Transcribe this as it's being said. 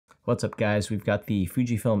What's up guys, we've got the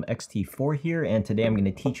Fujifilm X-T4 here, and today I'm going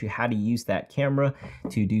to teach you how to use that camera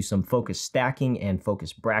to do some focus stacking and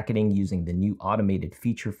focus bracketing using the new automated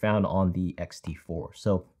feature found on the X-T4.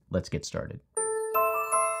 So let's get started.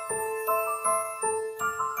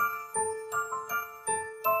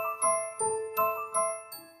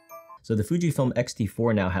 So the Fujifilm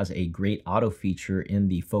X-T4 now has a great auto feature in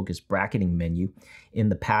the focus bracketing menu. In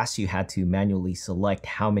the past, you had to manually select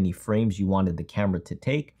how many frames you wanted the camera to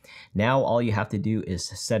take. Now all you have to do is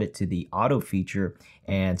set it to the auto feature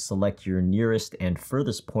and select your nearest and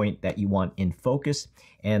furthest point that you want in focus,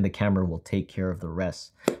 and the camera will take care of the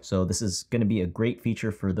rest. So this is going to be a great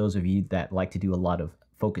feature for those of you that like to do a lot of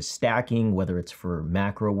focus stacking, whether it's for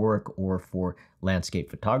macro work or for landscape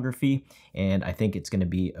photography, and I think it's going to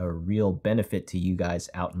be a real benefit to you guys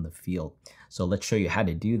out in the field. So let's show you how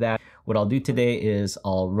to do that. What I'll do today is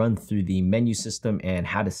I'll run through the menu system and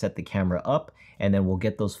how to set the camera up, and then we'll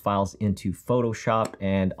get those files into Photoshop,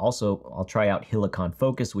 and also I'll try out Helicon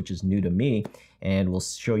Focus, which is new to me, and we'll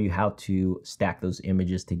show you how to stack those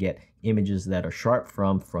images to get images that are sharp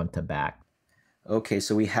from front to back. Okay,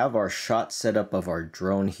 so we have our shot set up of our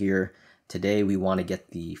drone here. Today we want to get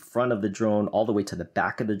the front of the drone all the way to the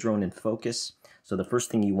back of the drone in focus. So the first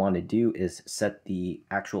thing you want to do is set the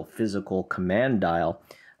actual physical command dial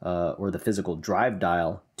or the physical drive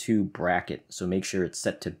dial to bracket. So make sure it's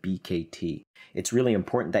set to BKT. It's really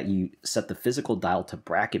important that you set the physical dial to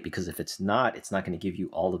bracket, because if it's not going to give you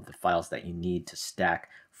all of the files that you need to stack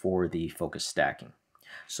for the focus stacking.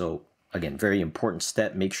 So again, very important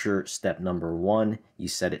step. Make sure step number 1, you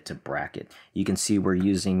set it to bracket. You can see we're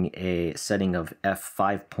using a setting of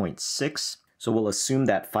f5.6. So we'll assume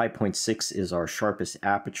that 5.6 is our sharpest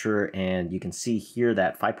aperture, and you can see here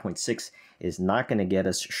that 5.6 is not going to get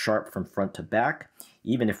us sharp from front to back.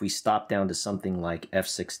 Even if we stop down to something like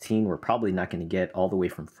f16, we're probably not going to get all the way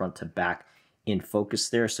from front to back in focus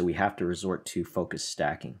there, so we have to resort to focus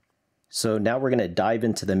stacking. So now we're going to dive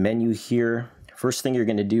into the menu here. First thing you're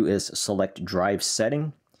going to do is select drive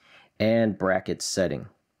setting and bracket setting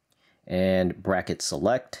and bracket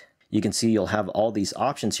select. You can see you'll have all these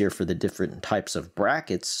options here for the different types of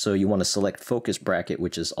brackets. So you want to select focus bracket,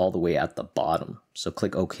 which is all the way at the bottom. So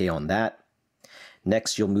click OK on that.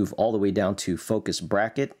 Next, you'll move all the way down to focus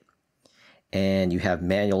bracket, and you have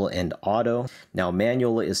manual and auto. Now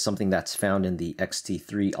manual is something that's found in the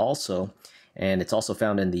XT3 also. And it's also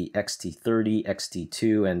found in the XT30,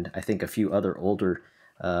 XT2, and I think a few other older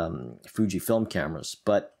Fujifilm cameras.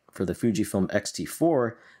 But for the Fujifilm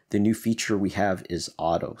X-T4, the new feature we have is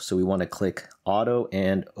auto. So we want to click auto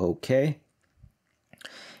and OK.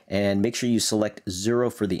 And make sure you select 0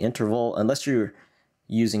 for the interval, unless you're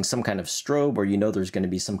using some kind of strobe or you know there's going to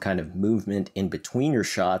be some kind of movement in between your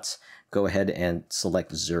shots. Go ahead and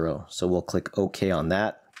select 0. So we'll click OK on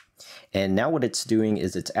that. And now what it's doing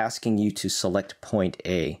is it's asking you to select point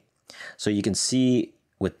A. So you can see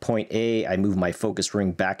with point A, I move my focus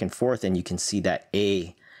ring back and forth, and you can see that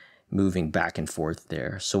A moving back and forth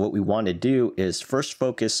there. So what we want to do is first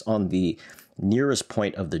focus on the nearest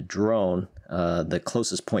point of the drone, the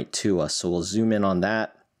closest point to us. So we'll zoom in on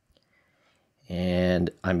that.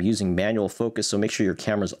 And I'm using manual focus, so make sure your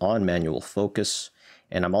camera's on manual focus.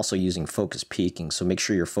 And I'm also using focus peaking, so make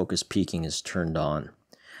sure your focus peaking is turned on.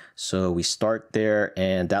 So we start there,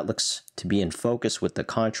 and that looks to be in focus with the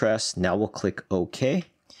contrast. Now we'll click OK.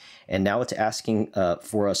 And now it's asking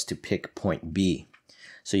for us to pick point B.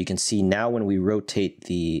 So you can see now when we rotate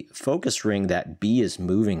the focus ring that B is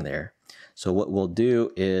moving there. So what we'll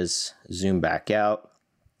do is zoom back out.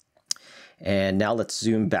 And now let's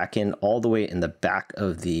zoom back in all the way in the back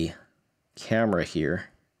of the camera here.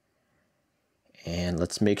 And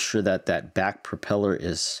let's make sure that that back propeller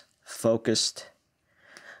is focused.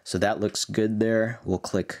 So that looks good there. We'll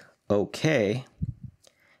click OK,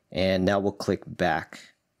 and now we'll click back.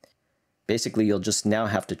 Basically, you'll just now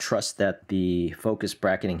have to trust that the focus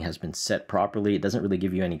bracketing has been set properly. It doesn't really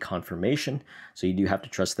give you any confirmation, so you do have to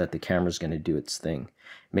trust that the camera is going to do its thing.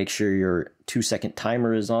 Make sure your 2-second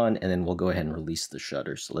timer is on, and then we'll go ahead and release the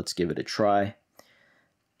shutter. So let's give it a try.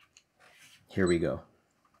 Here we go.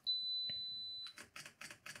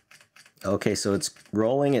 Okay, so it's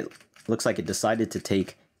rolling. It looks like it decided to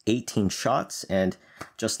take 18 shots, and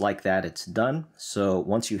just like that, it's done. So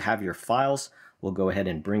once you have your files, we'll go ahead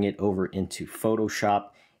and bring it over into Photoshop,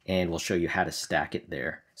 and we'll show you how to stack it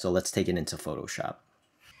there. So let's take it into Photoshop.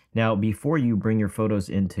 Now, before you bring your photos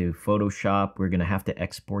into Photoshop, we're going to have to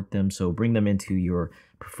export them. So bring them into your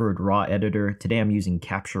preferred RAW editor. Today I'm using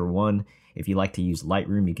Capture One. If you like to use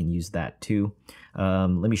Lightroom, you can use that too. Let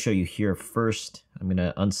me show you here first. I'm going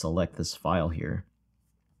to unselect this file here.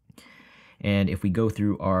 And if we go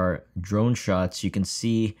through our drone shots, you can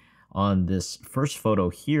see on this first photo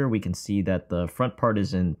here, we can see that the front part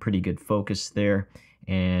is in pretty good focus there.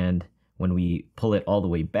 And when we pull it all the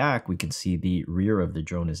way back, we can see the rear of the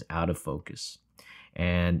drone is out of focus.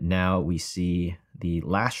 And now we see the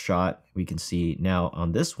last shot. We can see now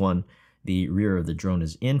on this one, the rear of the drone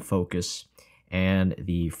is in focus and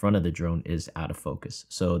the front of the drone is out of focus.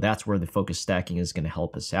 So that's where the focus stacking is going to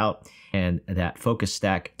help us out. And that focus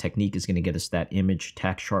stack technique is going to get us that image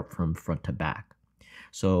tack sharp from front to back.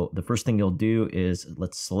 So the first thing you'll do is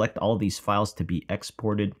let's select all these files to be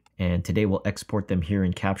exported. And today we'll export them here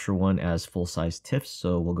in Capture One as full-size TIFFs.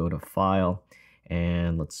 So we'll go to File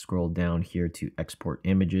and let's scroll down here to Export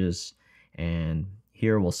Images. And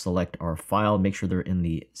here we'll select our file, make sure they're in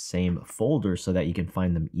the same folder so that you can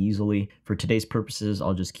find them easily. For today's purposes,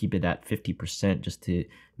 I'll just keep it at 50% just to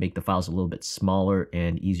make the files a little bit smaller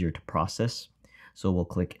and easier to process. So we'll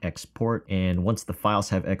click Export, and once the files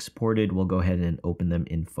have exported, we'll go ahead and open them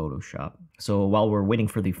in Photoshop. So while we're waiting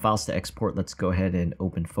for the files to export, let's go ahead and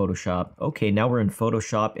open Photoshop. Okay, now we're in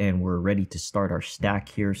Photoshop and we're ready to start our stack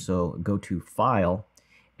here. So go to File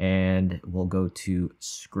and we'll go to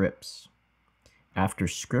Scripts. After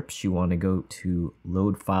Scripts, you want to go to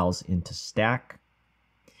Load Files into Stack.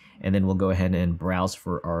 And then we'll go ahead and browse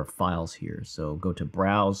for our files here. So go to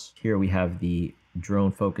Browse. Here we have the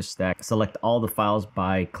drone focus stack. Select all the files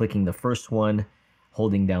by clicking the first one,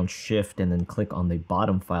 holding down Shift, and then click on the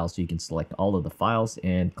bottom file so you can select all of the files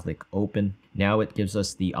and click Open. Now it gives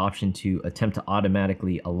us the option to attempt to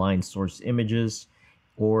automatically align source images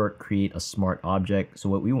or create a smart object. So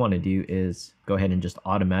what we want to do is go ahead and just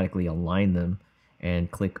automatically align them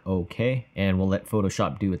and click OK, and we'll let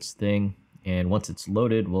Photoshop do its thing. And once it's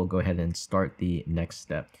loaded, we'll go ahead and start the next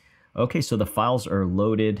step. Okay, so the files are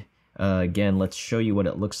loaded. Again, let's show you what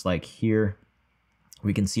it looks like here.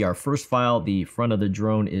 We can see our first file, the front of the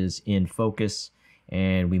drone is in focus,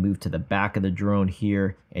 and we move to the back of the drone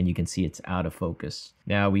here, and you can see it's out of focus.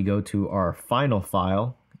 Now we go to our final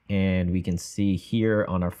file, and we can see here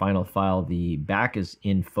on our final file, the back is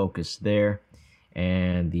in focus there,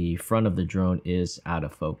 and the front of the drone is out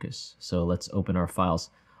of focus. So let's open our files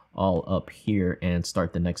all up here and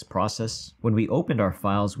start the next process. When we opened our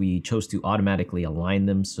files, we chose to automatically align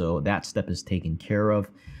them, so that step is taken care of.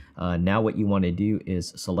 Now what you want to do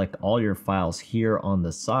is select all your files here on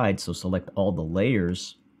the side, so select all the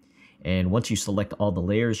layers, and once you select all the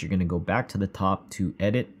layers, you're going to go back to the top to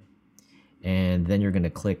Edit, and then you're going to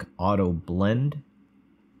click Auto Blend,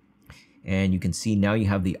 and you can see now you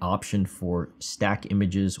have the option for Stack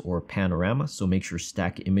Images or Panorama, so make sure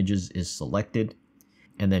Stack Images is selected.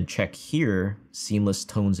 And then check here, seamless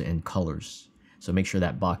tones and colors. So make sure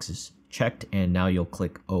that box is checked, and now you'll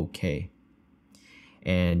click OK.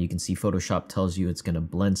 And you can see Photoshop tells you it's going to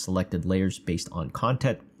blend selected layers based on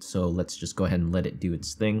content. So let's just go ahead and let it do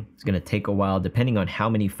its thing. It's going to take a while. Depending on how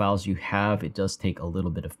many files you have, it does take a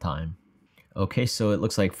little bit of time. Okay, so it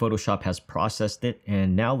looks like Photoshop has processed it.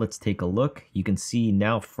 And now let's take a look. You can see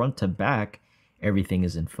now front to back, everything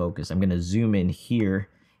is in focus. I'm going to zoom in here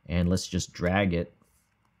and let's just drag it.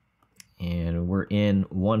 And we're in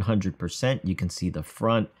 100%. You can see the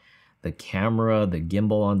front, the camera, the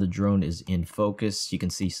gimbal on the drone is in focus. You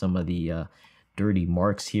can see some of the dirty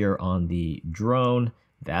marks here on the drone.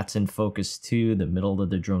 That's in focus too. The middle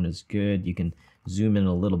of the drone is good. You can zoom in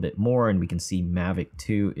a little bit more and we can see Mavic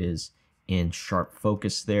 2 is in sharp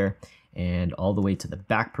focus there. And all the way to the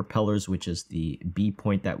back propellers, which is the B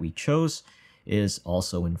point that we chose, is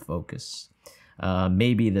also in focus.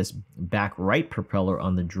 Maybe this back right propeller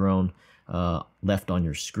on the drone left on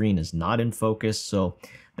your screen is not in focus. So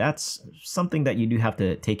that's something that you do have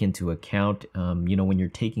to take into account. You know, when you're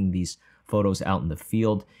taking these photos out in the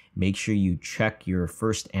field, make sure you check your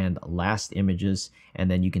first and last images, and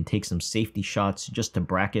then you can take some safety shots just to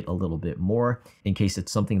bracket a little bit more in case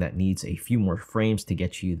it's something that needs a few more frames to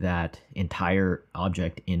get you that entire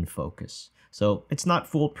object in focus. So it's not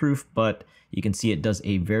foolproof, but you can see it does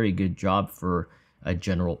a very good job for a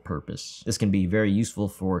general purpose. This can be very useful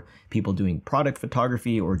for people doing product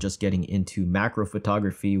photography or just getting into macro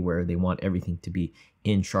photography where they want everything to be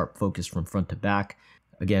in sharp focus from front to back.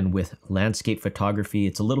 Again, with landscape photography,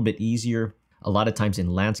 it's a little bit easier. A lot of times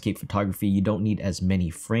in landscape photography, you don't need as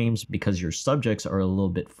many frames because your subjects are a little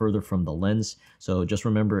bit further from the lens. So just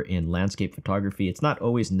remember, in landscape photography, it's not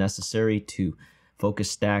always necessary to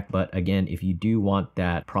focus stack, but again, if you do want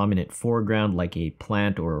that prominent foreground like a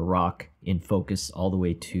plant or a rock in focus all the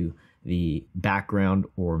way to the background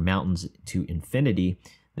or mountains to infinity,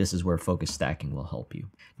 this is where focus stacking will help you.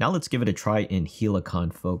 Now let's give it a try in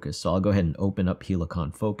Helicon Focus. So I'll go ahead and open up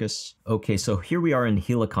Helicon Focus. Okay, so here we are in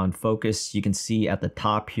Helicon Focus. You can see at the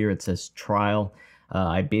top here it says trial.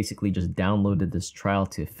 I basically just downloaded this trial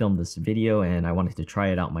to film this video, and I wanted to try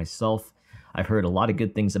it out myself. I've heard a lot of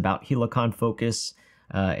good things about Helicon Focus,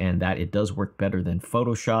 and that it does work better than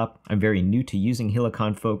Photoshop. I'm very new to using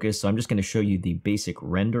Helicon Focus, so I'm just going to show you the basic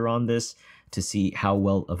render on this to see how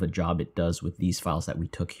well of a job it does with these files that we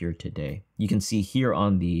took here today. You can see here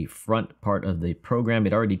on the front part of the program,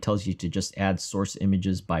 it already tells you to just add source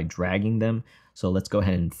images by dragging them. So let's go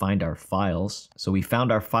ahead and find our files. So we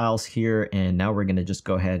found our files here, and now we're going to just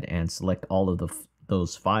go ahead and select all of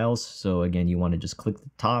those files. So again, you want to just click the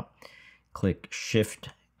top, click Shift,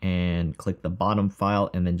 and click the bottom file,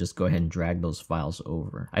 and then just go ahead and drag those files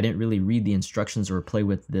over. I didn't really read the instructions or play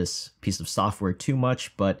with this piece of software too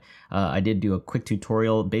much, but I did do a quick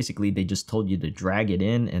tutorial. Basically, they just told you to drag it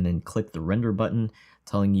in and then click the render button,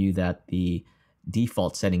 telling you that the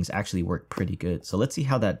default settings actually work pretty good. So let's see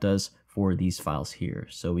how that does for these files here.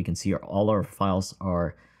 So we can see all our files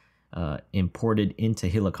are imported into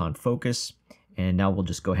Helicon Focus, and now we'll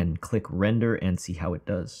just go ahead and click render and see how it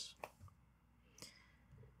does.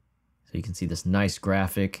 So you can see this nice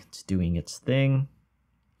graphic, it's doing its thing,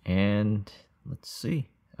 and let's see.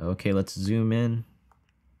 Okay, let's zoom in.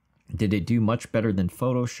 Did it do much better than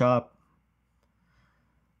Photoshop?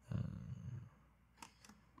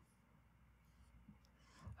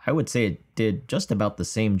 I would say it did just about the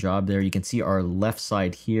same job there. You can see our left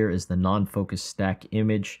side here is the non-focus stack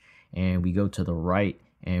image, and we go to the right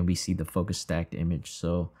and we see the focus stacked image.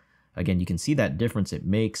 So again, you can see that difference it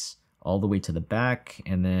makes all the way to the back,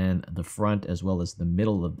 and then the front as well as the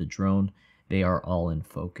middle of the drone. They are all in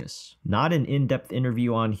focus. Not an in-depth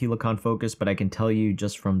interview on Helicon Focus, but I can tell you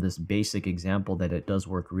just from this basic example that it does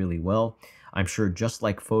work really well. I'm sure just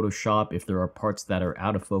like Photoshop, if there are parts that are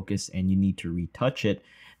out of focus and you need to retouch it,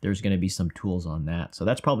 there's going to be some tools on that. So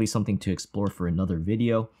that's probably something to explore for another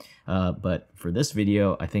video. But for this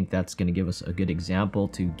video, I think that's going to give us a good example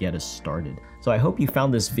to get us started. So I hope you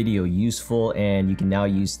found this video useful, and you can now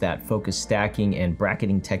use that focus stacking and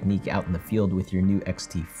bracketing technique out in the field with your new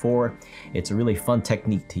X-T4. It's a really fun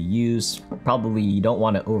technique to use. Probably you don't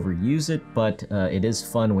want to overuse it, but it is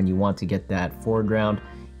fun when you want to get that foreground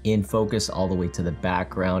in focus all the way to the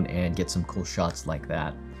background and get some cool shots like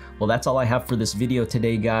that. Well, that's all I have for this video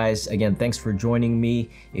today, guys. Again, thanks for joining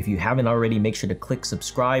me. If you haven't already, make sure to click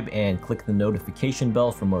subscribe and click the notification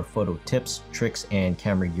bell for more photo tips, tricks, and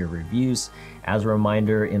camera gear reviews. As a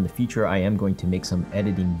reminder, in the future, I am going to make some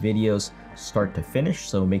editing videos start to finish,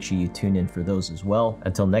 so make sure you tune in for those as well.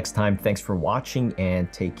 Until next time, thanks for watching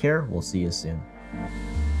and take care. We'll see you soon.